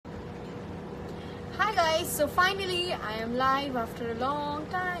Hi guys, so finally I am live after a long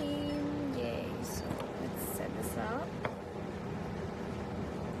time. Yay, so let's set this up.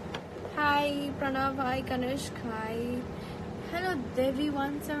 Hi Pranav, hi Kanishk, hi. Hello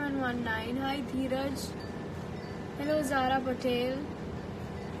Devi1719, hi Dheeraj. Hello Zara Patel.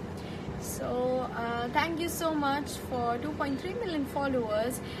 So thank you so much for 2.3 million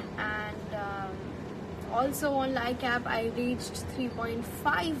followers and also on like app I reached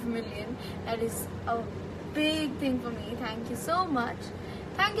 3.5 million. That is a big thing for me. Thank you so much.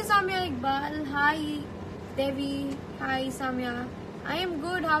 Thank you Samya Iqbal. Hi Devi. Hi Samya. I am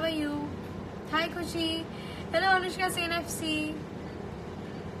good. How are you? Hi Kushi. Hello Anushka Sen FC.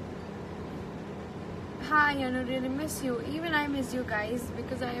 Hi, Anu, really miss you. Even I miss you guys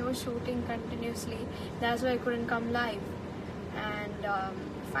because I was shooting continuously. That's why I couldn't come live. And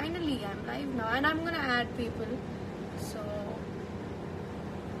finally, I'm live now, and I'm gonna add people. So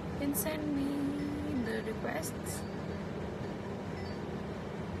you can send me the requests.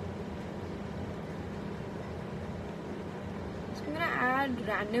 So I'm gonna add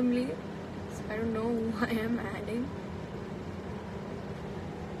randomly. So I don't know who I am adding.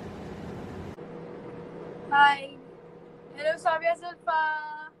 Hi. Hello, Savya Silpa.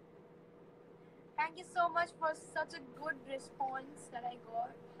 Thank you so much for such a good response that I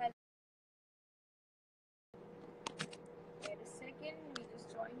got. Wait a second, we just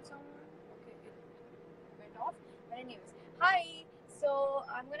joined someone. Okay, it went off. But anyways, hi. So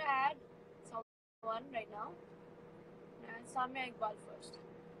I'm gonna add someone right now. And Samya Iqbal first.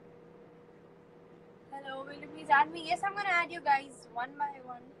 Hello, will you please add me? Yes, I'm gonna add you guys one by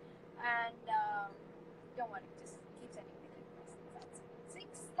one. And don't worry, just keep sending me requests. That's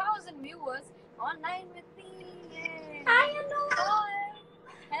it. 6,000 viewers online with me. Yay. Hi, Anu. Hi.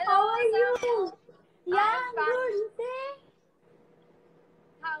 Hello, How are you? Samya. Yeah, I'm I'm fine. good. You say?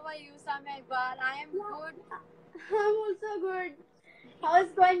 How are you, Samya Iqbal? I am good. I'm also good. How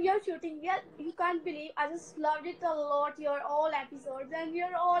is going your shooting? Yeah, you can't believe. I just loved it a lot. Your all episodes and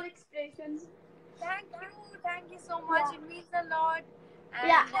your all expressions. Thank you so much. Yeah. It means a lot. And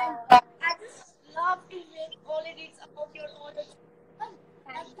Yeah, and I just love to hear all edits about your all the.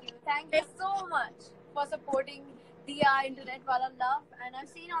 thank you so much for supporting Diya Internet Wala Love. And I've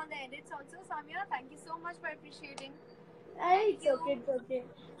seen all the edits also, Samya. Thank you so much for appreciating. It's okay. It's okay.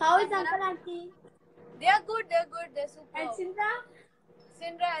 How is I'm Uncle gonna. Auntie They are good. They're super. and Sindra?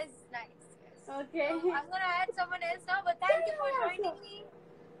 Sindra is nice. Yes. Okay. So I'm gonna add someone else now. But thank you for Yeah, joining sure. me.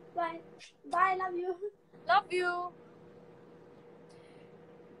 Bye. Bye. Love you. Love you.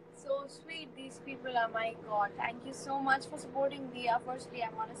 So sweet, these people are, my god. Thank you so much for supporting Diya. Firstly, I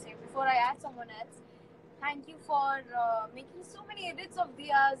want to say before I add someone else, thank you for making so many edits of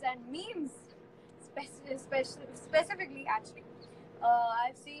Diya's and memes, specifically actually.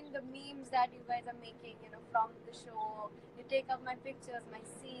 I've seen the memes that you guys are making, from the show. You take up my pictures, my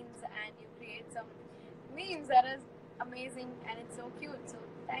scenes, and you create some memes that is amazing and it's so cute. So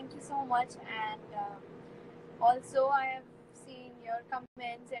thank you so much. And also, I have seen your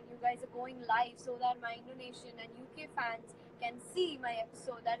comments, and you guys are going live so that my Indonesian and UK fans can see my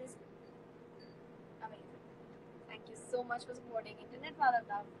episode. That is amazing. Thank you so much for supporting Internet Wala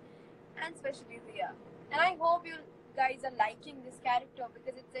Love and especially Diya. And I hope you guys are liking this character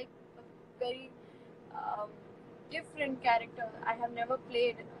because it's like a very different character. I have never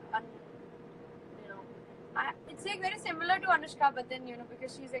played, you know, it's like very similar to Anushka, but then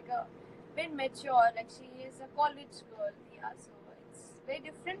because she's like a bit mature, like she is a college girl, yeah. So it's very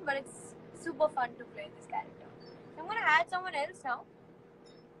different, but it's super fun to play this character. So I'm gonna add someone else now.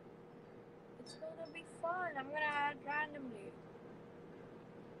 It's gonna be fun. I'm gonna add randomly.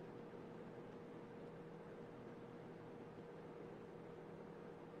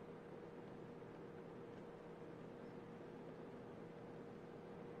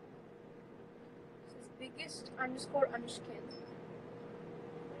 This is biggest underscore Anushkin.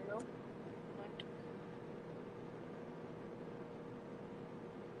 You know what?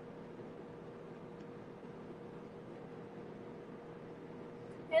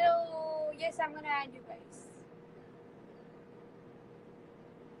 Hello. Yes, I'm gonna add you guys.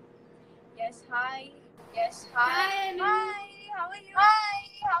 Yes, hi. Yes, hi. Hi, how are you? Hi,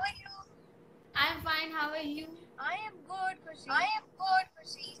 how are you? I'm fine. How are you? I am good, Kushi. I am good,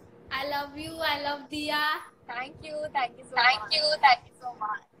 Kushi. I love you. I love Diya. Thank you. Thank you so Thank much. you. Thank you so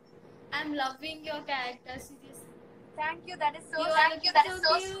much. I'm loving your character, seriously. Thank you. That is so Thank you. That is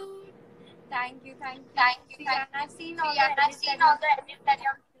so cute. Thank you. Thank you. Thank you. See, Thank and I've you. seen all Yeah, the I've edits seen that all the edits that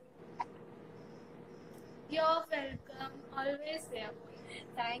you. You're welcome. Always there for you.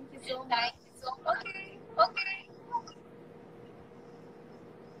 Thank you so much. Thank you so much. Okay. Okay.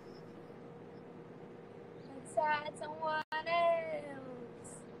 add someone else.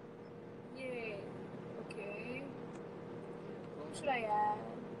 Yay. Okay. Who should I add?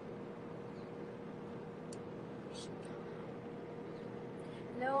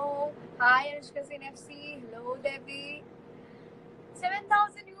 Hello. Hi, Anushka Sin FC. Hello, Devi.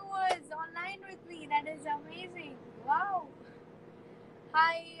 7,000 viewers online with me. That is amazing. Wow.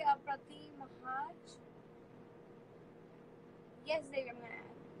 Hi, Prati Mahaj. Yes, Devi, I'm gonna add.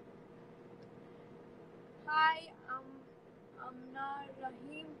 Hi, Amna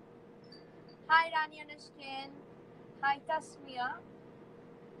Rahim. Hi, Rani Anushkan. Hi, Tasmia.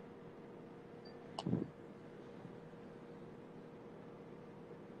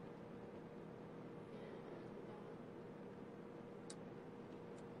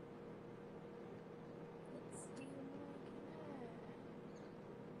 Let's see who I can add.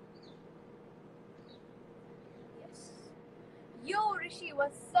 Yes. Yo, Rishi,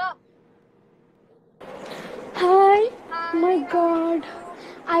 what's up? Hi. Hi, My how are God. you?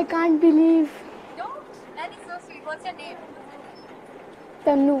 I can't believe. No, that is so sweet. What's your name?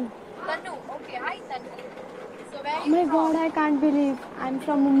 Tanu. Tanu. Okay, hi Tanu. So where are Oh you my from? God, I can't believe. I'm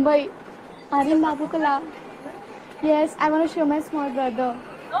from Mumbai. You're Arun from Babu Mumbai? Kala. Yes, I want to show my small brother.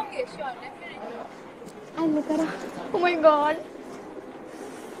 Okay, sure, definitely. And look at her. Oh my God.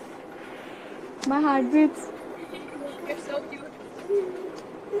 My heart beats. You're so cute.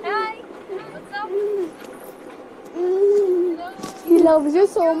 Hi, what's up? Hello. He loves So you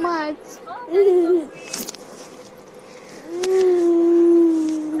so cute. much. Oh, that is so sweet.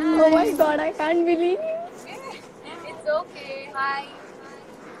 Oh Hi. my God, I can't believe. It's okay. Hi.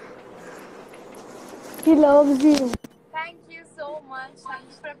 He loves you. Thank you so much.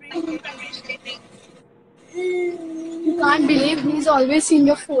 Thank you for appreciating. You can't believe he's always seen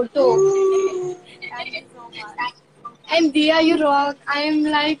your photo. Thank you so much. And Dia, you rock. I am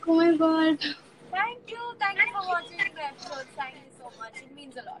like, oh my God. Thank you. Thank you for watching the episodes. Thank you so much. It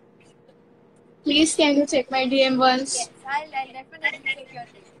means a lot. Please, can you check my DM once? Yes, I'll definitely check your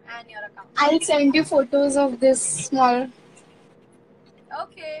name and your account. I'll send you photos of this small.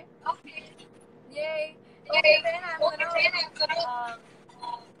 Okay. Yay. Okay, then I'm gonna um,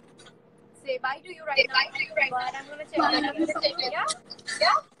 say bye to you right now. But I'm gonna check your DM soon.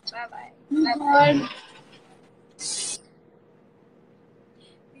 Yeah? Bye bye. Oh my God.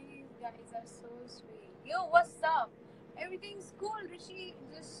 These guys are so sweet. Yo, what's up? Everything's cool, Rishi.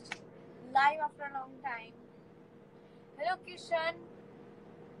 Just live after a long time. Hello, Kishan.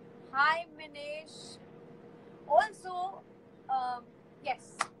 Hi, Minesh. Also,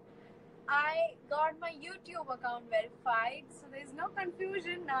 yes, I got my YouTube account verified, so there's no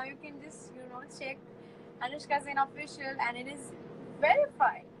confusion. Now you can just check Anushka Zain official, and it is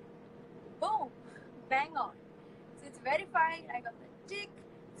verified. Boom, bang on. So it's verified. I got the tick,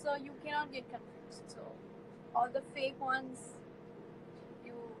 so you cannot get confused. So all the fake ones,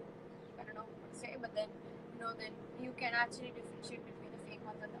 you I don't know what to say, but then you can actually differentiate between the fake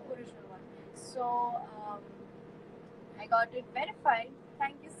ones and the original one. So I got it verified.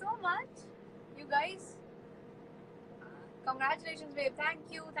 Thank you so much, you guys. Congratulations, babe.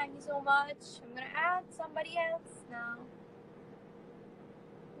 Thank you so much. I'm gonna add somebody else now.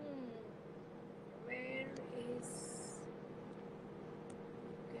 Where is?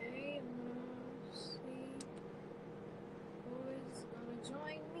 Okay, I'm gonna see who is gonna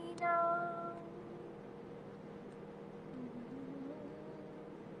join me now.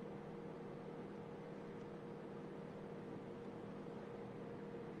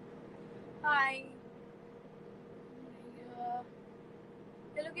 Hi. Yeah.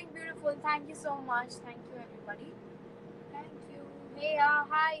 You're looking beautiful. Thank you so much. Thank you, everybody. Thank you. Hey,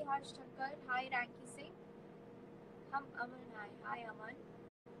 hi, Harsh Thakkar. Hi, Ranki Singh. Aman. Hi. Hi, Aman.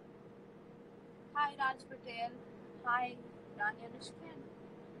 Hi, Raj Patel. Hi, Rani Anushkan.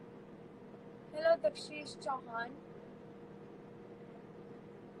 Hello, Dakshish Chauhan.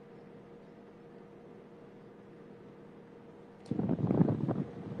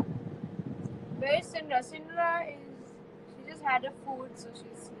 Where's Sindra? Sindra she just had her food, so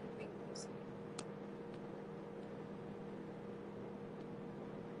she's sleeping.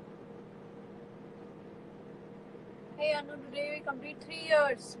 Hey, Anu, today we complete 3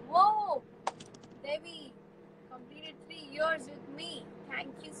 years. Whoa! Devi completed 3 years with me.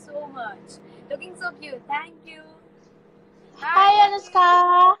 Thank you so much. Looking so cute. Thank you. Hi Devi.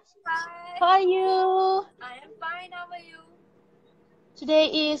 Anushka, Hi. how are you? I am fine. How are you? Today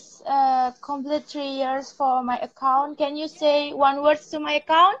is complete 3 years for my account. Can you say one word to my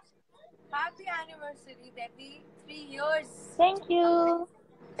account? Happy anniversary, Devi. 3 years. Thank Amazing. you.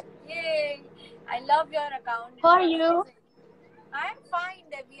 Yay. I love your account. It How is are you? amazing. I am fine,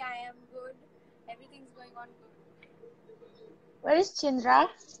 Devi. I am good. Everything everything's going on good. Where is Chandra?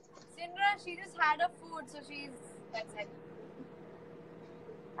 Sindra, she just had her food, so that's it.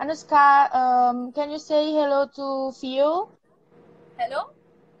 Anushka, can you say hello to Fio? Hello?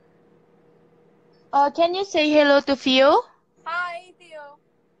 Can you say hello to Fio? Hi, Theo.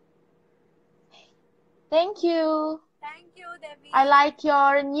 Thank you. Thank you, I Devi. like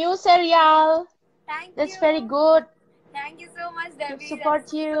your new serial. Thank That's you. very good. Thank you so much, Keep Devi.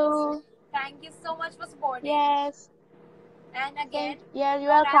 support you. Thank you so much for supporting. Yes. And again, Yeah, you're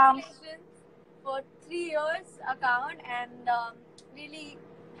welcome. congratulations for 3 years account and really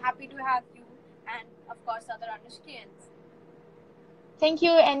happy to have you and of course other Anushkians. Thank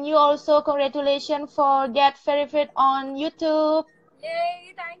you, and you also congratulations for get verified on YouTube.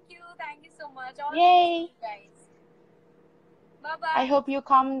 Yay! Thank you so much. All the best to Yay! you guys. Bye I bye. hope you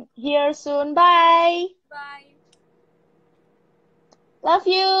come here soon. Bye. Bye. Love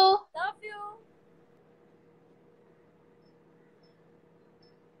you. Love you.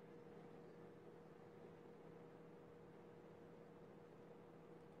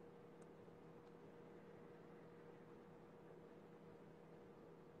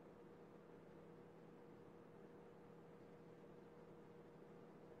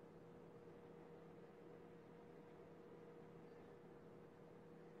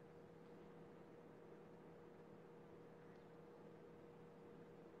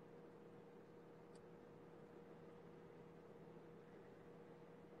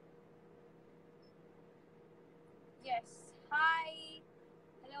 Yes. Hi.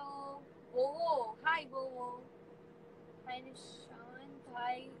 Hello. Bowo. Hi, Bowo. Hi, Nishant.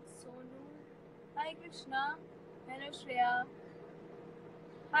 Hi, Sonu. Hi, Krishna. Hello, Shreya.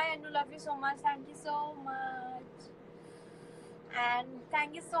 Hi, Anu. Love you so much. Thank you so much. And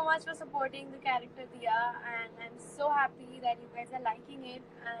thank you so much for supporting the character Dia. And I'm so happy that you guys are liking it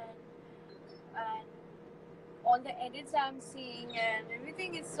and all the edits I'm seeing and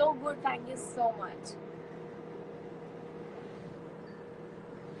everything is so good. Thank you so much.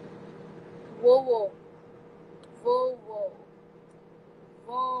 Whoa, whoa, whoa, whoa,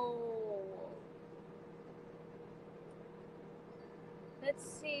 whoa. Let's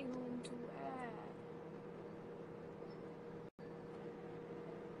see whom to add.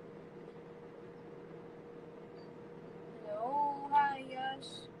 Hello, hi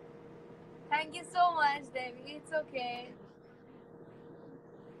Yash. Thank you so much, Devi. It's okay.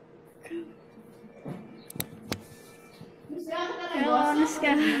 Hello,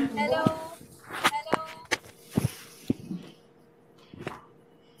 Anushka. Hello.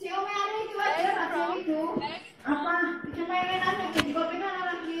 Where are you from?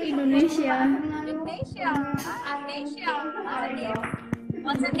 Indonesia. Indonesia. Nice.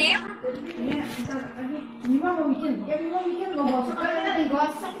 What's your name? What's your name?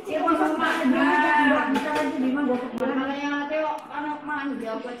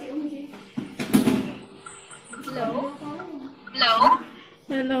 Hello.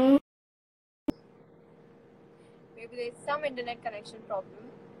 Hello. Maybe there's some internet connection problem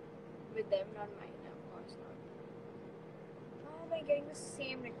with them, not mine, of course not. Why am I getting the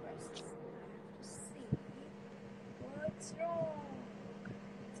same requests? I have to see what's wrong.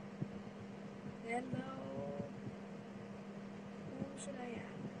 Hello. Who should I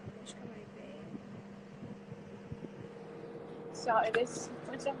add? Anushka Vaipe. Sorry, there's so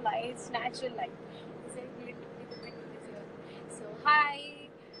much of light. It's natural light. It's a little bit easier. So, hi.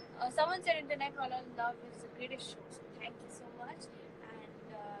 Someone said Internet Wala Love is the greatest show. So, thank you so much. And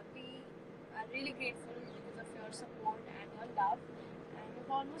we are really grateful because of your support and your love. And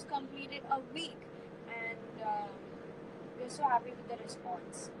we've almost completed a week. And we're so happy with the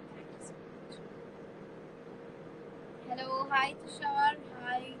response. Thank you so much. Hello. Hi, Tushar.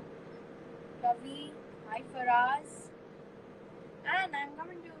 Hi, Ravi. Hi, Faraz. And I'm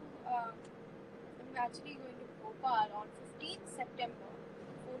actually going to Bhopal on 15th September,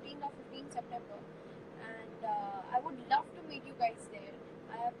 14th or 15th September, and I would love to meet you guys there.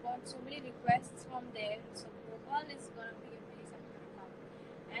 I have got so many requests from there, so Bhopal is gonna be a place I'm gonna come,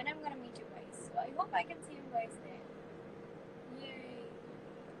 and I'm gonna meet you guys. So I hope I can see you guys there. Yay!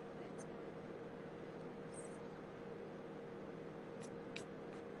 Let's go.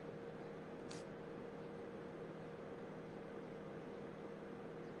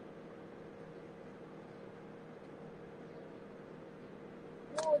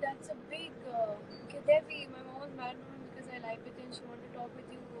 Oh, that's a big. Okay, Devi, my mom was mad at me because I lied with her and she wanted to talk with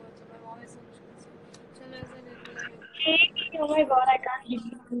you. So my mom is so chalo as a little. Oh my god, I can't hear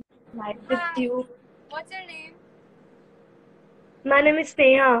you. Live with Hi, you. what's your name? My name is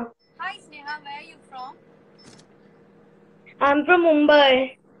Sneha. Hi, Sneha. Where are you from? I'm from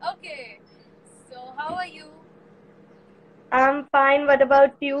Mumbai. Okay, So, how are you? I'm fine. What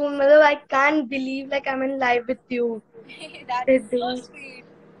about you? Mother, I can't believe like I'm in live with you. That is so Sidhu. sweet.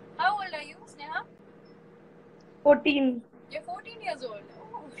 How old are you, Sneha? 14. You're 14 years old.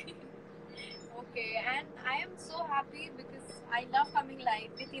 Oh. Okay, and I am so happy because I love coming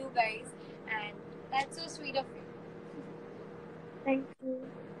live with you guys, and that's so sweet of you. Thank you.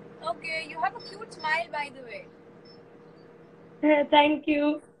 Okay, you have a cute smile, by the way. Thank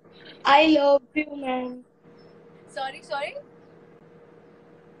you. I love you, man. Sorry, sorry.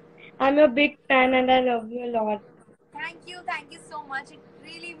 I'm a big fan and I love you a lot. Thank you so much. It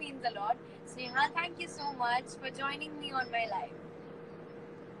really means a lot. Sneha, thank you so much for joining me on my live.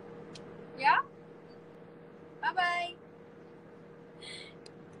 Yeah? Bye bye.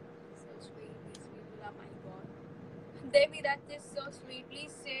 So sweet, these people are my god. Devi, that is so sweet.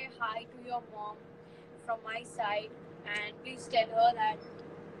 Please say hi to your mom from my side and please tell her that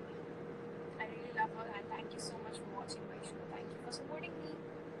I really love her and thank you so much for watching my show. Thank you for supporting me.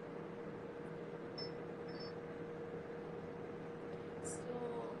 So,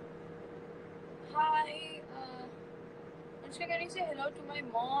 hi, Anushka, can you say hello to my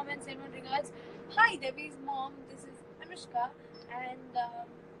mom and send my regards? Hi, Devi's mom. This is Anushka, and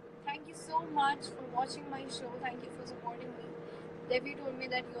thank you so much for watching my show. Thank you for supporting me. Devi told me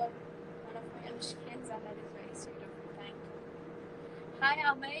that you are one of my Anushkans, and that is very sweet of you. Thank you. Hi,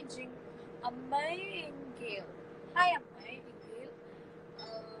 Amay Ingale. Hi, Amay Ingale. Uh,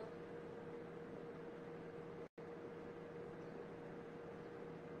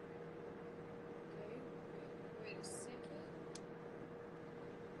 okay, wait a second.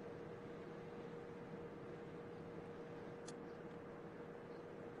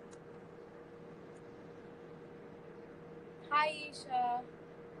 Hi, Isha.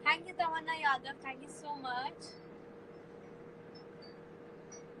 Thank you, Tamanna Yadav. Thank you so much.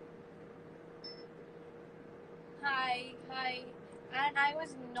 Hi, hi. And I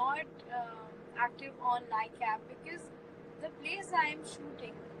was not active on Like app because the place I am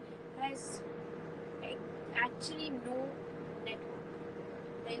shooting has like, actually no network.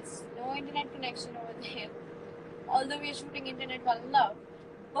 There's no internet connection over there. Although we are shooting internet for love,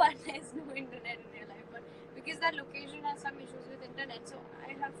 but there's no internet in real life. But because that location has some issues with internet, so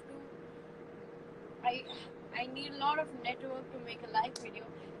I have to. I I need a lot of network to make a live video.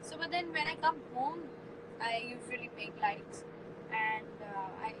 So, but then when I come home, I usually make likes, and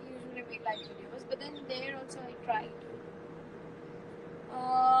I usually make live videos. But then there also I try to.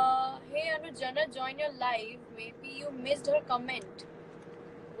 Hey Anujana, join your live. Maybe you missed her comment.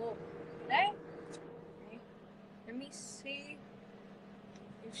 Oh, did I? Okay. Let me see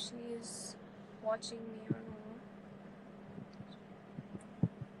if she is watching me or not.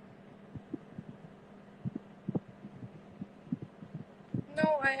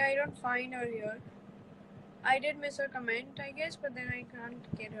 No, I don't find her here. I did miss her comment, I guess, but then I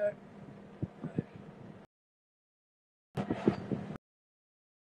can't get her.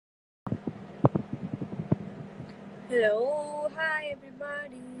 Hello, hi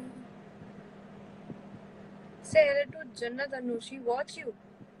everybody. Say hello to Jannat Anushi. Watch you.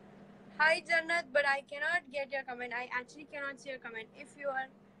 Hi Jannat, but I cannot get your comment. I actually cannot see your comment. If you are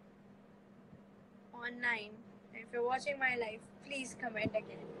online, if you're watching my live, please comment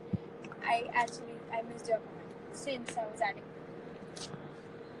again. I missed your comment since I was adding.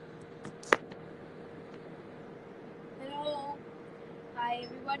 Hello. Hi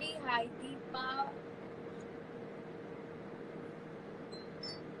everybody. Hi Deepa.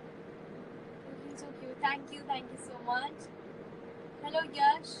 Looking so cute. Thank you so much. Hello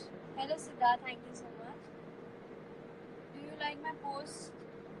Yash. Hello Siddha. Thank you so much. Do you like my post?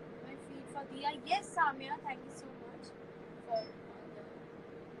 My feed for Dia? Yes, Samya. Thank you so much for all the.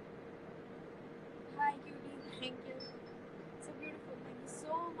 Hi cutie. Thank you. So beautiful. Thank you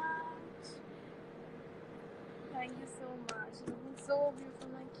so much. Thank you so much. Looking so beautiful.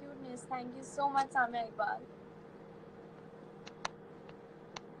 My cuteness. Thank you so much, Samya Iqbal.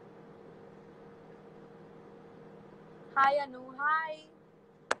 Hi Anu. Hi.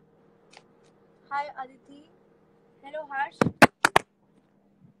 Hi Aditi. Hello Harsh.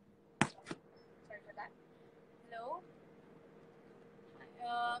 Sorry for that. Hello.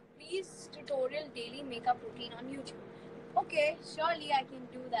 Please tutorial daily makeup routine on YouTube. Okay, surely I can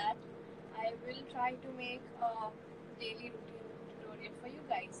do that. I will try to make a daily routine tutorial for you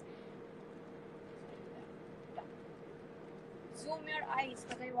guys. Zoom your eyes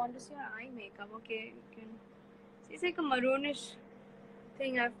because I want to see your eye makeup. Okay, you can see it's like a maroonish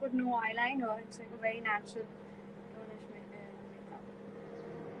thing. I've put no eyeliner. It's like a very natural maroonish makeup.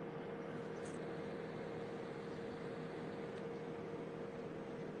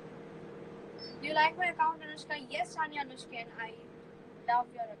 Do you like my account, Anushka? Yes, Tanya Anushkan, I love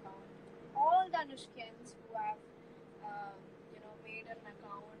your account. All the Anushkans who have, made an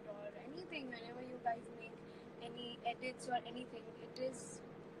account or anything, whenever you guys make any edits or anything, it is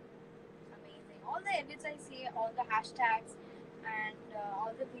amazing. All the edits I see, all the hashtags, and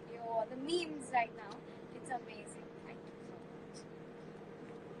all the video, all the memes right now, it's amazing. Thank you so much.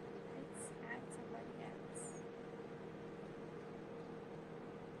 Let's add somebody else.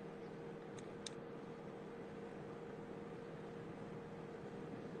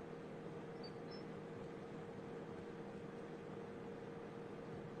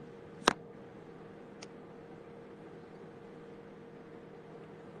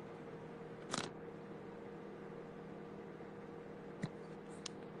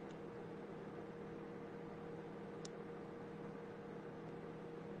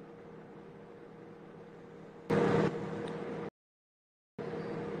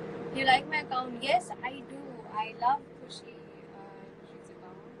 You like my account? Yes, I do. I love Khushi's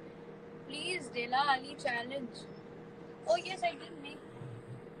account. Please, Dela Ali challenge. Oh yes, I did make.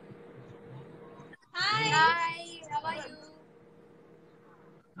 Hi, how are you?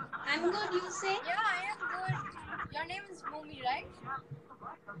 I'm good, you say? Yeah, I am good. Your name is Bhumi, right?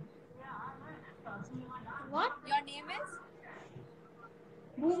 What? Your name is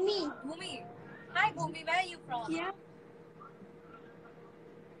Bhumi. Bhumi. Hi Bhumi, where are you from? Yeah.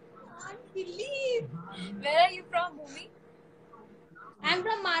 Can't believe. Where are you from, Bhumi? I'm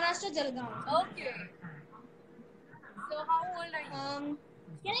from Maharashtra, Jalgaon. Okay. So how old are you?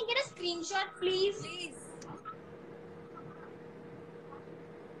 Can I get a screenshot, please? Please.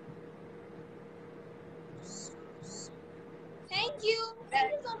 Thank you.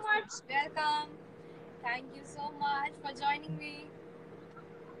 Thank you so much. Welcome. Thank you so much for joining me.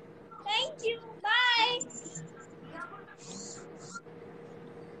 Thank you. Bye.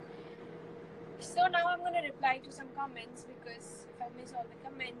 So now I'm gonna reply to some comments, because if I miss all the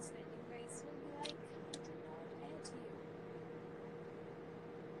comments, then you guys will be like, I did not add you.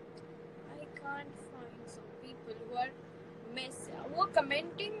 I can't find some people who are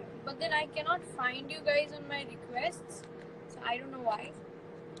commenting, but then I cannot find you guys on my requests. So I don't know why.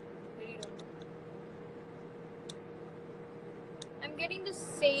 Really don't know. I'm getting the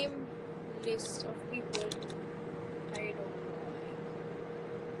same list of people. I don't know why.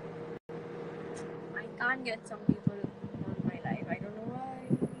 I can't get some people on my live. I don't know why.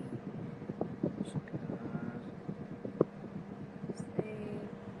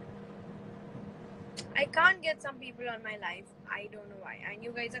 I can't get some people on my live. I don't know why. And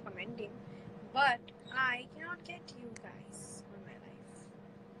you guys are commenting, but I cannot get you guys on my live.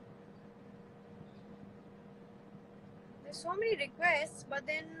 There's so many requests, but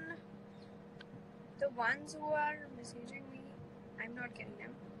then the ones who are messaging me, I'm not getting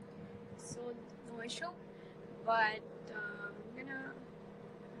them. So no issue. But I'm gonna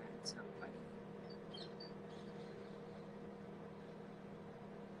add somebody.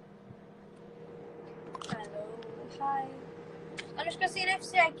 Hello, hi. Anushka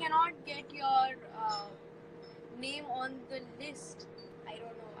CNFC, I cannot get your name on the list. I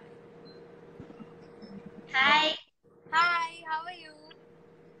don't know why. Hi, Hi, how are you?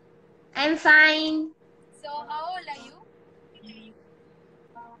 I'm fine. So, how old are you?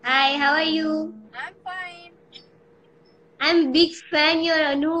 Hi, how are you? I'm fine. I'm big fan, your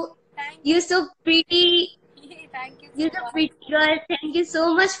Anu. Thank You're you. so pretty. Thank you so You're so much. pretty girl. Thank you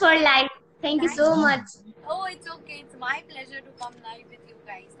so much for life. Thank you so much. Oh, it's okay. It's my pleasure to come live with you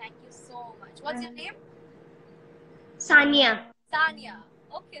guys. Thank you so much. What's your name? Sania. Sania.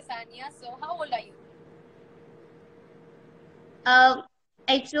 Okay, Sania. So, how old are you?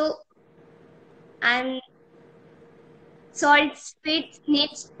 Actually, I'm solved speed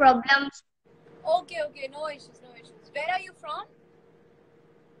needs problems. Okay. No issues. Where are you from?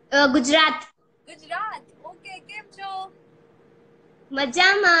 Gujarat. Gujarat. Okay, Kim Cho.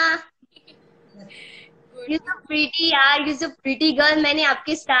 मजामा. Good. You're so pretty यार. You're so pretty girl. मैंने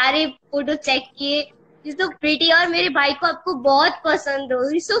आपके सारे photo check किए. You're so pretty और मेरे भाई को आपको बहुत पसंद हो.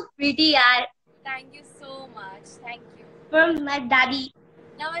 You're so pretty यार. Thank you so much. Thank you. From my daddy.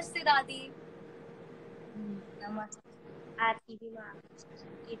 Namaste, Dadi. नमस्ते.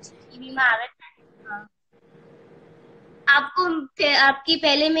 टीवी में आवे आपको आपकी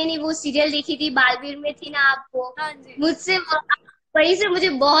पहले मैंने वो सीरियल देखी थी बालवीर में थी ना आपको हाँ जी. मुझसे वही से मुझे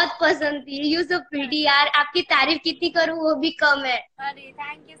बहुत पसंद थी यू सो प्रीटी यार आपकी तारीफ कितनी करूं वो भी कम है अरे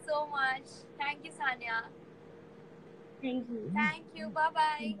thank you so much thank you Sania thank you bye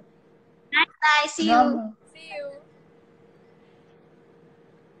bye bye C you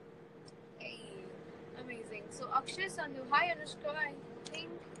Hey, amazing. So Akshay Sandhu, hi Anushka. I think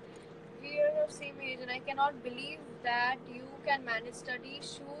we are of reason. I cannot believe that you can manage study,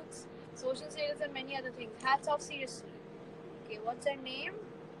 shoots, social status, and many other things. Hats off, seriously. Okay, what's her name?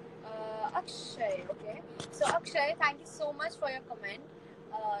 Akshay. Okay, so Akshay, thank you so much for your comment.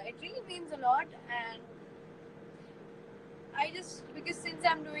 It really means a lot, and I just, because since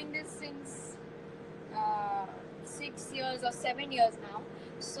I'm doing this since 6 years or 7 years now,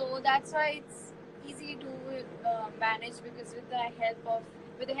 so that's why it's easy to manage, because with the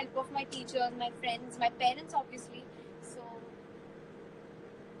help of my teachers, my friends, my parents, obviously. So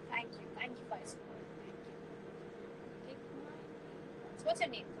thank you guys. Thank you. What's your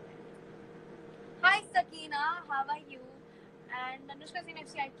name? Hi Sakina, how are you? And Anushka saying,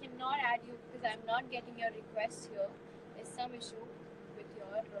 actually, I cannot add you because I'm not getting your request here. There's some issue with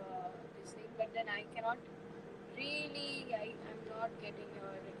your this thing, but then I cannot really. I'm not getting your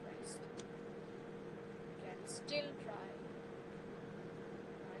request. Can still try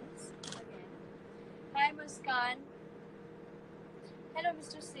once again. Hi Muskan. Hello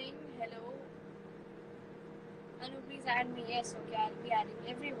Mr. Singh. Hello. Anu, please add me. Yes, okay, I'll be adding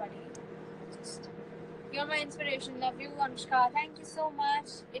everybody. Just. You're my inspiration. Love you, Anushka. Thank you so much.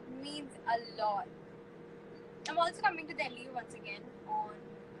 It means a lot. I'm also coming to Delhi once again on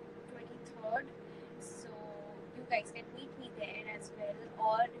 23rd. So you guys can meet me there as well.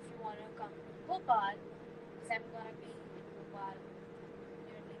 Or if you want to come to Bhopal, because I'm going to be in Bhopal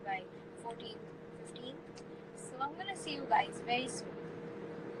nearly by 14th, 15th. So I'm going to see you guys very soon.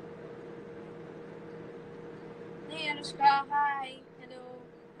 Hey Anushka, hi. Hello.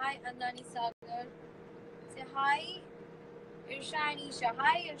 Hi Andani Sagar. Say hi, Irsha and Isha.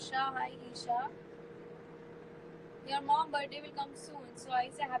 Hi, Irsha. Hi, Isha. Your mom birthday will come soon, so I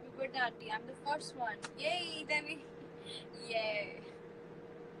say happy birthday, auntie. I'm the first one. Yay! Then we, yay.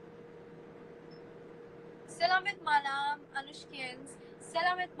 Selamat malam, Anushkians.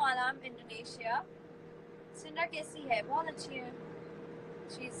 Selamat malam, Indonesia. Sindra कैसी है? बहुत अच्छी है.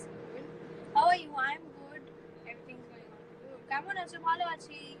 She's good. How are you? I'm good. Everything's going on good. কেমন আছো? ভালো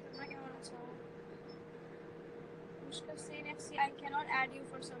আছি. তোমরা কেমন আছো? Anushka saying, FC, I cannot add you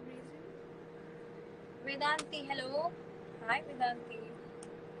for some reason. Vedanti, hello. Hi, Vedanti.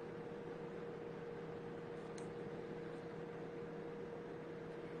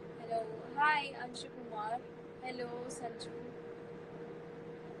 Hello. Hi, Anshu Kumar. Hello, Sanju.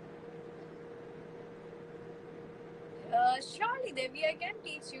 Surely, Devi, I can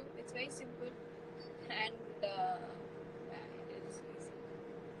teach you. It's very simple. And it is easy.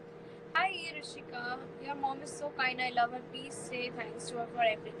 Hi, Aashika. Your mom is so kind. I love her. Please say thanks to her for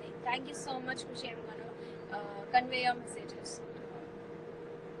everything. Thank you so much, Kushi. I'm gonna convey your messages.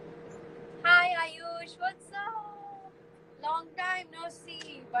 Hi, Ayush. What's up? Long time no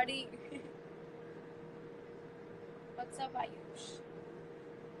see, buddy. What's up, Ayush?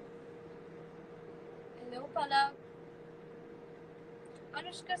 Hello, Palak.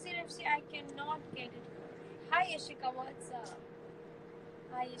 Anushka CFC, I cannot get it. Hi, Aashika. What's up?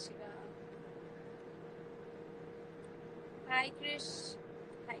 Hi, Aashika. Hi, Krish.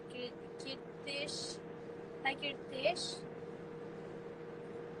 Hi, Kirtish. Hi, Kirtish.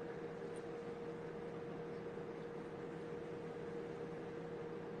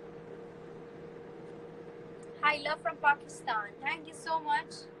 Hi, love from Pakistan. Thank you so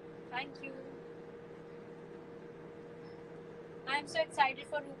much. Thank you. I'm so excited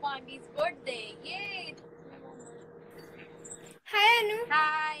for Rupa Auntie's birthday. Yay! Hi Anu.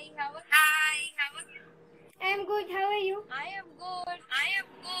 Hi, how are you? I am good. How are you? I am good.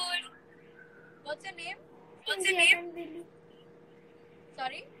 What's your name? Really.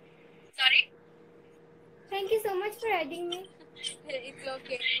 Sorry? Thank you so much for adding me. It's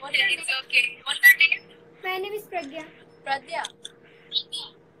okay. What's your name? My name is Pragya. Pradya.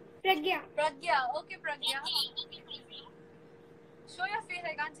 Pragya. Pragya. Okay, Pragya. Show your face.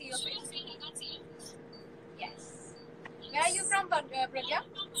 I can't see your face. Yes. Where are you from, Pragya?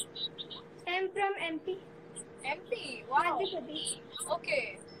 I am from MP. MP. Wow. Madhya Pradesh.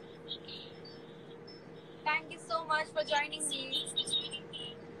 Okay. Thank you so much for joining me.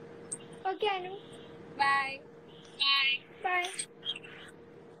 Okay, Anu. Bye. Bye.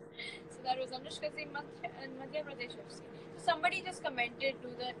 So that was Anushka in Madhya Pradesh. So somebody just commented to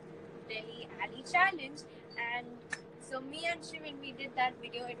the Delhi Alley Challenge, and so me and Shivin, we did that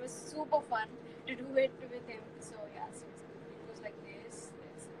video. It was super fun to do it with him. So yeah, so it was like this.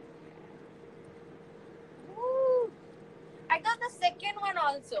 Woo! I got the second one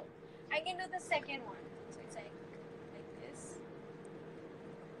also. I can do the second one. So it's like this.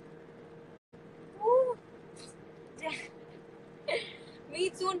 Woo!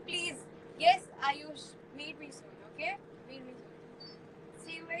 Meet soon, please. Yes, Ayush. Meet me soon, okay? Meet me soon.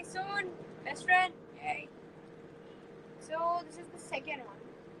 See you very soon. Best friend. Okay. So this is the second one.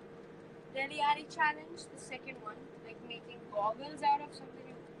 Deliyari challenge, the second one, like making goggles out of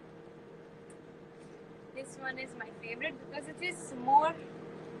something. This one is my favorite because it is more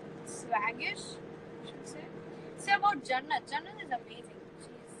swaggish, I should say. Say about Jannat. Jannat is amazing.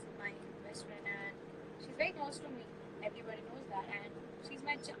 She's my best friend and she's very close to me. Everybody knows that, and she's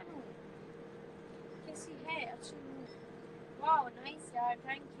my Janu. Kaisi hai? Achhi hu. Wow, nice yaar.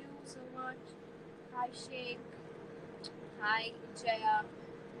 Thank you so much. Hi Sheikh. Hi Jaya.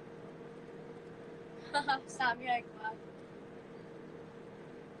 Samia Iqbal.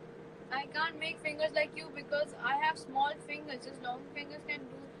 I can't make fingers like you because I have small fingers. Just long fingers can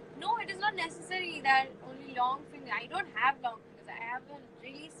do. No, it is not necessary that only long fingers. I don't have long fingers. I have a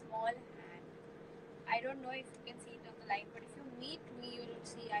really small hand. I don't know if you can see it on the light, but if you meet me, you will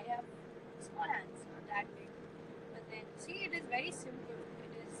see I have small hands, not that big. But then, see, it is very simple.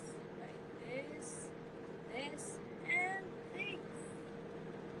 It is like this, this, and this.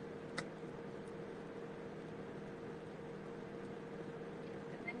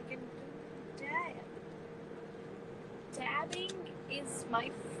 And then you can do that. Dabbing is my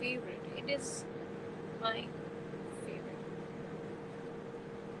favorite. It is my favorite.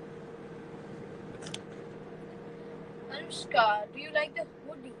 Anushka, do you like the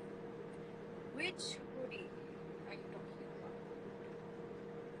hoodie? Which hoodie are you talking about?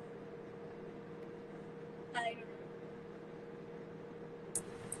 I don't know.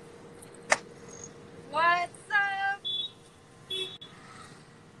 What's up?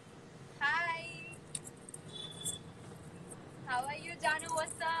 Hi. How are you, Janu?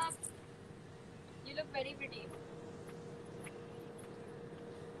 What's up? You look very pretty.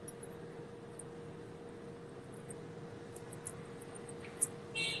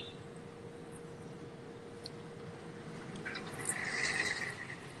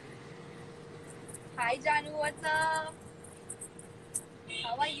 Hi, Janu. What's up?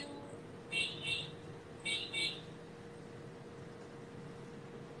 How are you?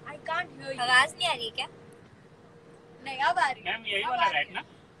 I can't hear you. आवाज नहीं आ रही है क्या? नहीं, अब आ रही है. Ma'am यही अब वाला आ रही राइट है. ना?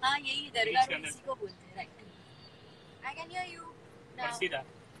 हाँ यही इधर बीच का के अंदर। इसी को बोलते हैं right. I can hear you और now. सीधा।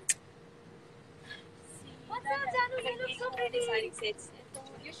 What's up, Janu? You look so pretty. सारी sets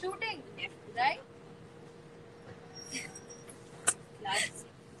You're shooting, right? Class.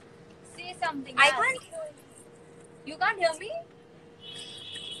 Say something. I यार. can't. You can't hear me?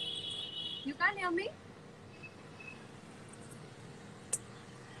 You can't hear me?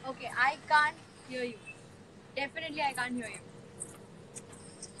 Okay, I can't hear you. Definitely, I can't hear you.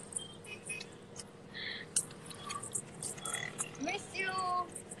 Miss you.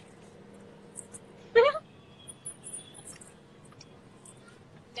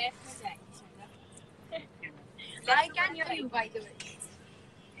 Definitely. I can hear you, by the way.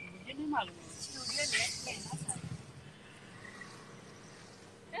 मुझे नहीं मालूम है। Studio left में ना sir.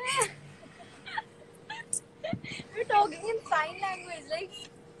 We're talking in sign language. Like,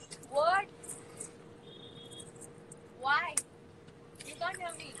 what? Why? You can't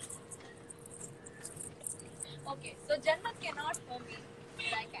hear me. Okay, so Jannat cannot hear me,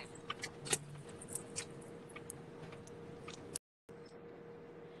 but I can.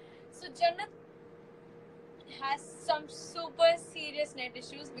 So Jannat has some super serious net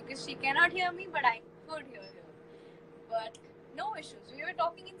issues because she cannot hear me, but I could hear her. But no issues. We were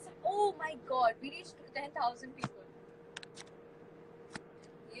talking in some. Oh my God, we reached 10,000 people.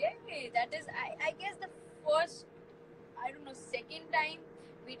 Yay! That is, I guess, the first, I don't know, second time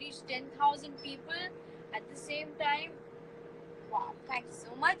we reached 10,000 people at the same time. Wow! Thank you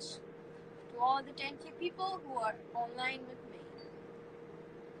so much to all the 10K people who are online with me.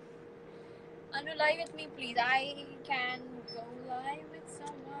 Anu, live with me, please. I can go live with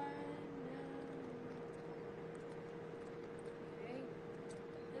someone. Okay.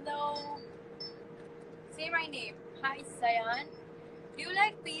 Hello. Say my name. Hi, Sayan. Do you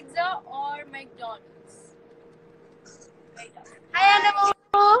like pizza or McDonald's? Right up. Hi, Anu.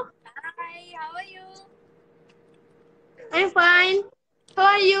 Hi, how are you? I'm fine. How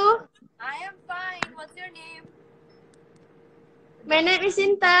are you? I am fine. What's your name? My name is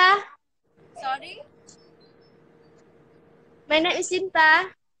Sinta. Sorry? My name is Sinta.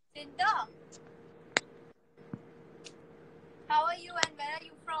 Sinta. How are you and where are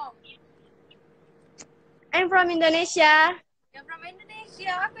you from? I'm from Indonesia. You're from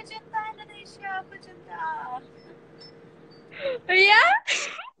Indonesia. Aku cinta Indonesia. Aku cinta. Oh ya?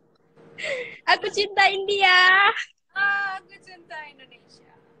 Aku cinta India. Aku cinta Indonesia.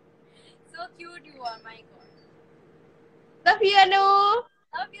 So cute you are, my God. Love you, Anu.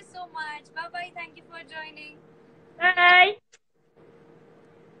 Love you so much. Bye-bye. Thank you for joining. Bye.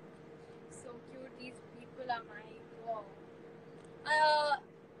 So cute, these Anushka, my wow. Uh,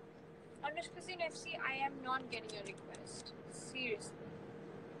 Anushka Sin FC, I am not getting your request. Seriously.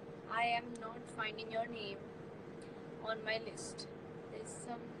 I am not finding your name on my list. There's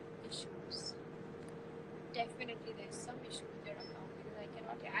some issues. Definitely there's some issue with your account because I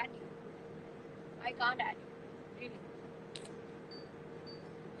cannot add you. I can't add you. Really.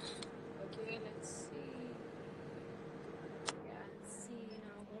 Okay, let's see. Yeah, let's see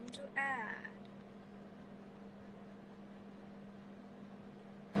now whom to add.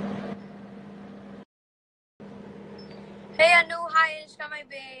 Hey Anu, hi Anushka, my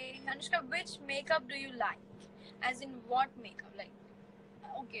babe. Anushka, which makeup do you like? As in what makeup? Like,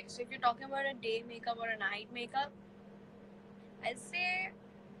 okay, so if you're talking about a day makeup or a night makeup, I'd say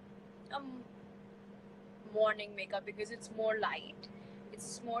a morning makeup because it's more light,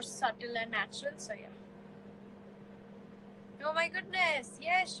 it's more subtle and natural. So yeah. Oh my goodness,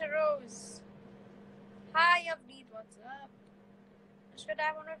 yes, Sharoz. Hi Avneet, what's up? Should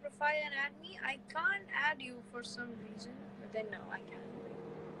I on my profile and add me? I can't add you for some reason, but then no, I can.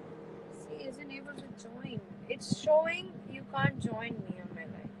 See, isn't able to join. It's showing you can't join me on my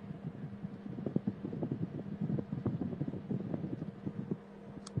live.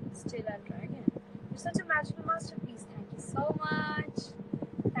 Still a dragon. You're such a magical masterpiece. Thank you so much.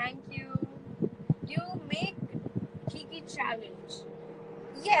 Thank you. You make Kiki challenge.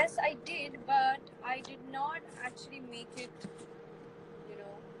 Yes, I did, but I did not actually make it,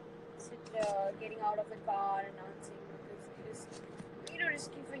 getting out of the car and dancing because it is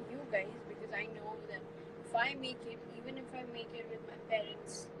risky for you guys because I know that if I make it, even if I make it with my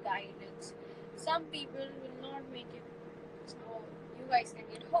parents' guidance, some people will not make it. So you guys can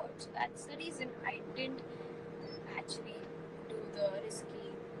get hurt. So that's the reason I didn't actually do the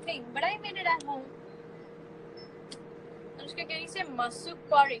risky thing. But I made it at home. Anushka, can you say Masuk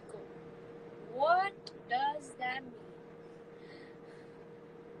Pariko? What does that mean?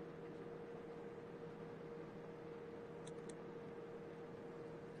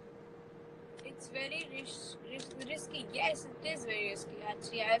 It's very risky. Yes, it is very risky.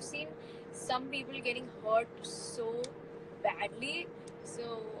 Actually, I have seen some people getting hurt so badly.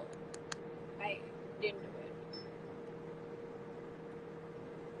 So I didn't do it.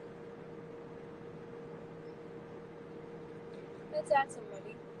 Let's add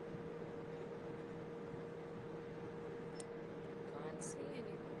somebody. Can't see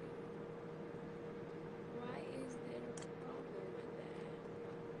anybody. Why is there a problem with that?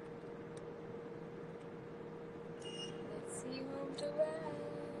 Let's see whom to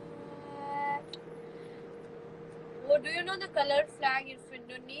add. Oh, do you know the color flag of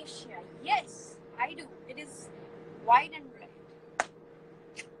Indonesia? Yes, I do. It is white and red.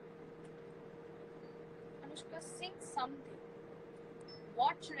 Anushka, sing something.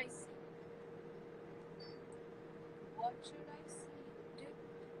 What should I sing? What should I sing?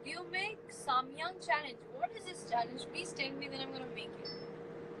 Do you make Samyang challenge? What is this challenge? Please tell me, then I'm gonna make it.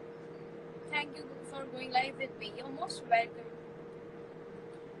 Thank you for going live with me. You're most welcome.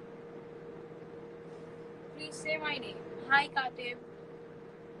 Please say my name. Hi, Katib.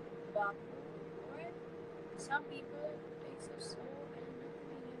 Bapu. Some people take so and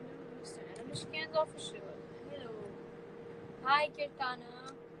never understand. Anushkan's official. Hello. Hi,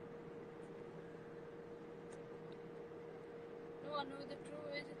 Kirtana. No, Anu, the true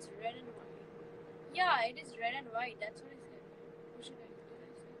is it's red and white. Yeah, it is red and white. That's what I said. What should I say?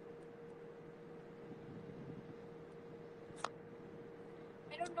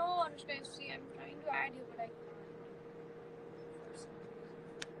 I don't know, Anushka. See, I'm trying to add you, but I can't. For some reason.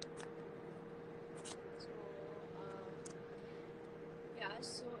 So, yeah,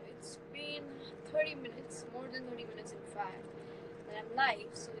 so it's been 30 minutes, more than 30 minutes in fact, that I'm live.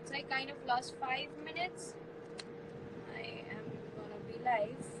 So it's like kind of last 5 minutes. I am gonna be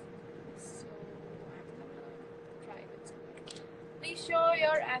live. So I'm gonna try with something. Please show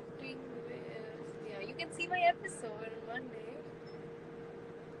your acting with, yeah, you can see my episode on Monday.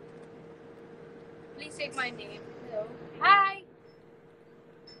 Please take my name. Hello. Hi.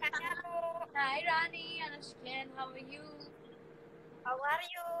 Hello. Hi, Rani. Anushka, how are you? How are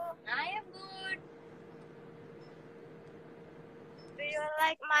you? I am good. Do you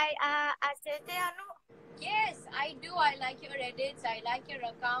like my ACT, Anu? Yes, I do. I like your edits. I like your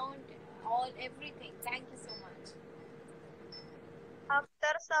account. Everything. Thank you so much.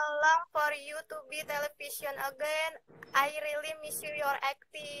 After so long for you to be television again, I really miss you, your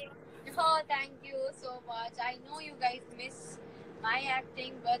acting. Oh, thank you so much. I know you guys miss my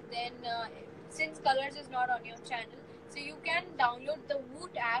acting, but then since Colors is not on your channel, so you can download the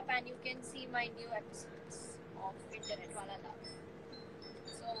Woot app and you can see my new episodes of Internet Wala Love.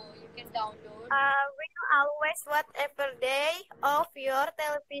 So you can download. When you always watch every day of your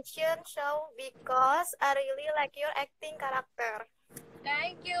television show because I really like your acting character.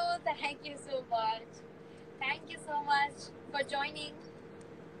 Thank you so much. Thank you so much for joining.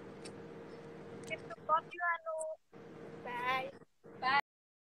 Keep support you, Anu. Bye. Bye.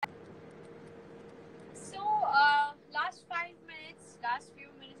 So, last few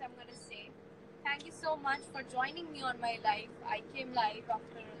minutes, I'm gonna say thank you so much for joining me on my live. I came live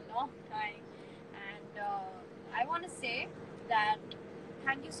after a long time, and I want to say that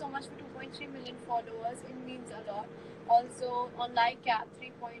thank you so much for 2.3 million followers. It means a lot. Also on Livecap,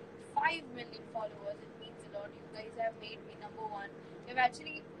 3.5 million followers. It means a lot. You guys have made me number one. You've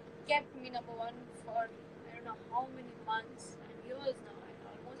actually kept me number one for I don't know how many months and years now.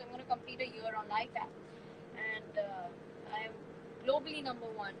 I'm gonna complete a year on Livecap, and I am globally number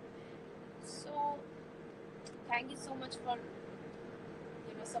one. So thank you so much for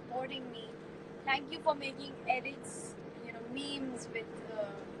supporting me. Thank you for making edits, memes with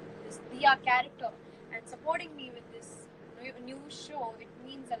this Dia character and supporting me with this new show. It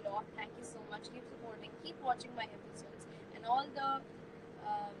means a lot. Thank you so much. Keep supporting. Keep watching my episodes and all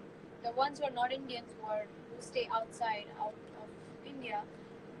the ones who are not Indians who stay out of India.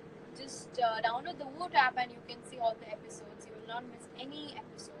 Just download the Woot app and you can see all the episodes. You will not miss any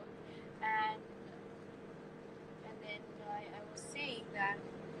episode. And then I was saying that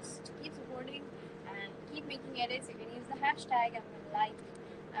just keep supporting and keep making edits. You can use the hashtag. I'm gonna like.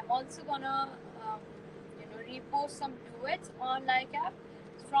 I'm also gonna repost some duets on Like app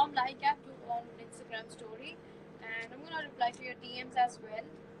from Like app to on Instagram story, and I'm gonna reply to your DMs as well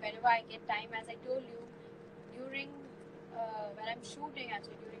whenever I get time. As I told you during when I'm shooting,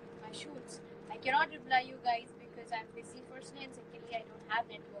 actually during my shoots, I cannot reply you guys because I'm busy firstly and secondly I don't have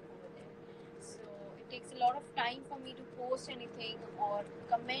network over there. So it takes a lot of time for me to post anything or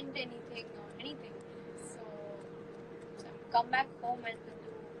comment anything or anything. So I'll come back home and do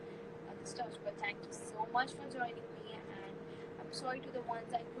other stuff. But thank you so much for joining me, and I'm sorry to the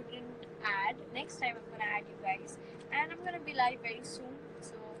ones I couldn't add. Next time I'm gonna add you guys, and I'm gonna be live very soon.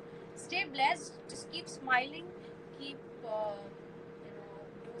 So stay blessed. Just keep smiling. Keep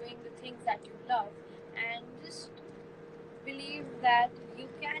doing the things that you love, and just believe that you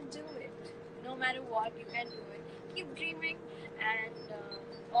can do it. No matter what, you can do it. Keep dreaming, and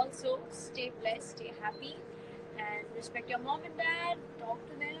also stay blessed, stay happy, and respect your mom and dad. Talk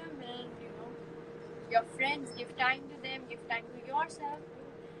to them, and your friends. Give time to them. Give time to yourself.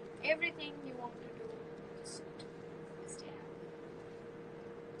 Do everything you want to do. Just stay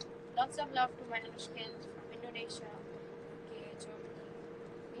happy. Lots of love to my Anushkins from Indonesia, UK, Germany,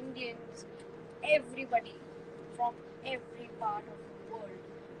 Indians, everybody from every part of the world.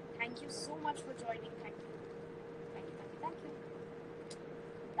 Thank you so much for joining. Thank you. Thank you. Thank you. Thank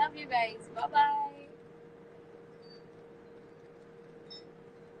you. Love you guys. Bye bye.